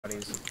That's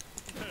pretty sick.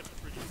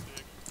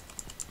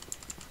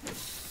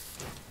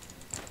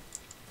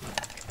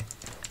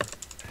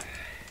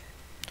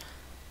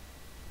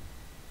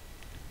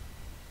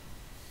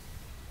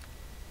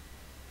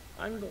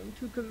 I'm going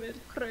to commit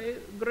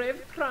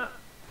grave crime.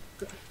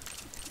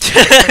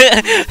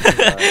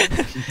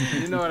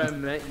 You know what I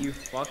meant, you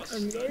fucks.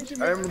 I'm going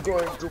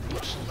to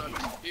push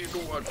that into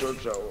water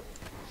shower.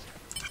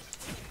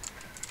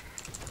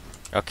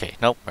 Okay,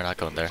 nope, we're not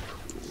going there.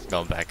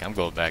 Going back, I'm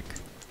going back.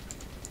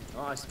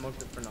 Oh, I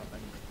smoked it for nothing.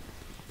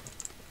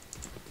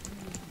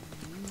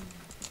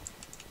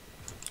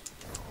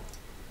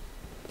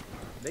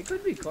 They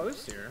could be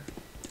close here.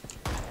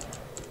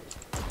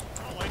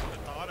 I don't like the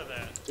thought of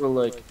that. So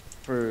like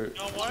for You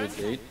know what?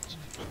 the date,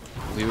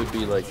 we would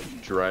be like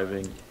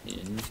driving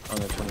in on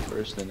the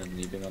 21st and then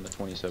leaving on the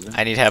 27th.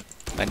 I need help.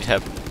 I need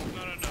help. No.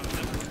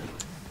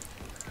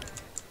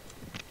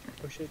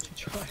 Oh shit, you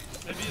tried.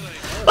 That'd be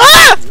like,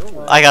 Ah!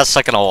 I got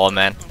stuck in a wall,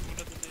 man.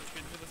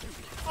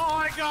 oh,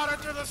 I got her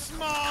through the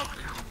smoke!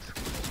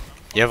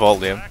 You have ult,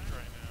 Liam. Back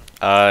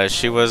right now.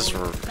 She was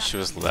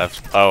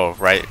left. Oh,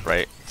 right.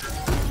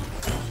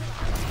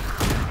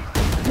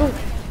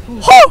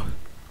 Whoo!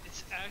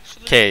 It's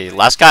actually. Okay,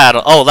 last guy. I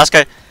don't. Oh, last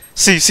guy.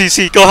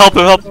 See. Go help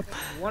him.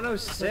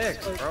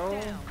 106, bro.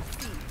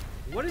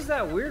 What is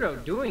that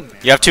weirdo doing, man?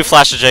 You have 2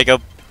 flashes,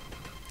 Jacob.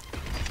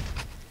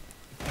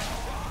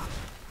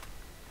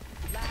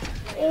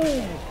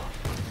 Oh!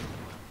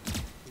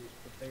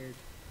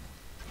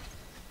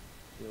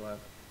 He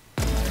left.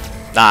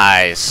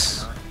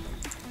 Nice.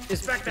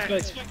 Inspect that!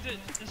 Inspect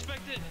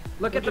it!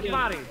 Look at the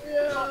body!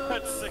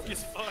 That's sick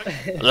as fuck.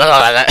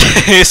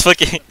 He's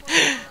flicking.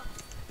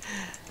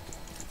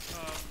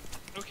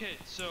 Okay,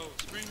 so,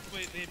 Spring,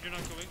 wait, you're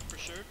not going for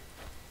sure?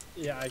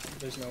 Yeah,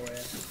 there's no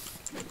way.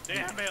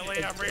 Damn it,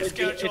 Liam,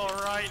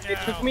 reschedule right now. It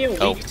took me a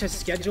Oh. week to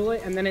schedule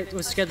it, and then it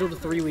was scheduled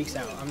 3 weeks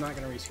out. I'm not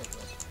gonna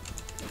reschedule it.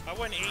 I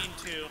went 8 and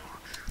 2.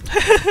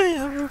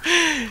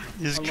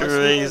 He's Unless we go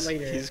crazy.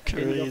 later, He's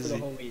maybe go for the crazy.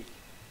 whole week.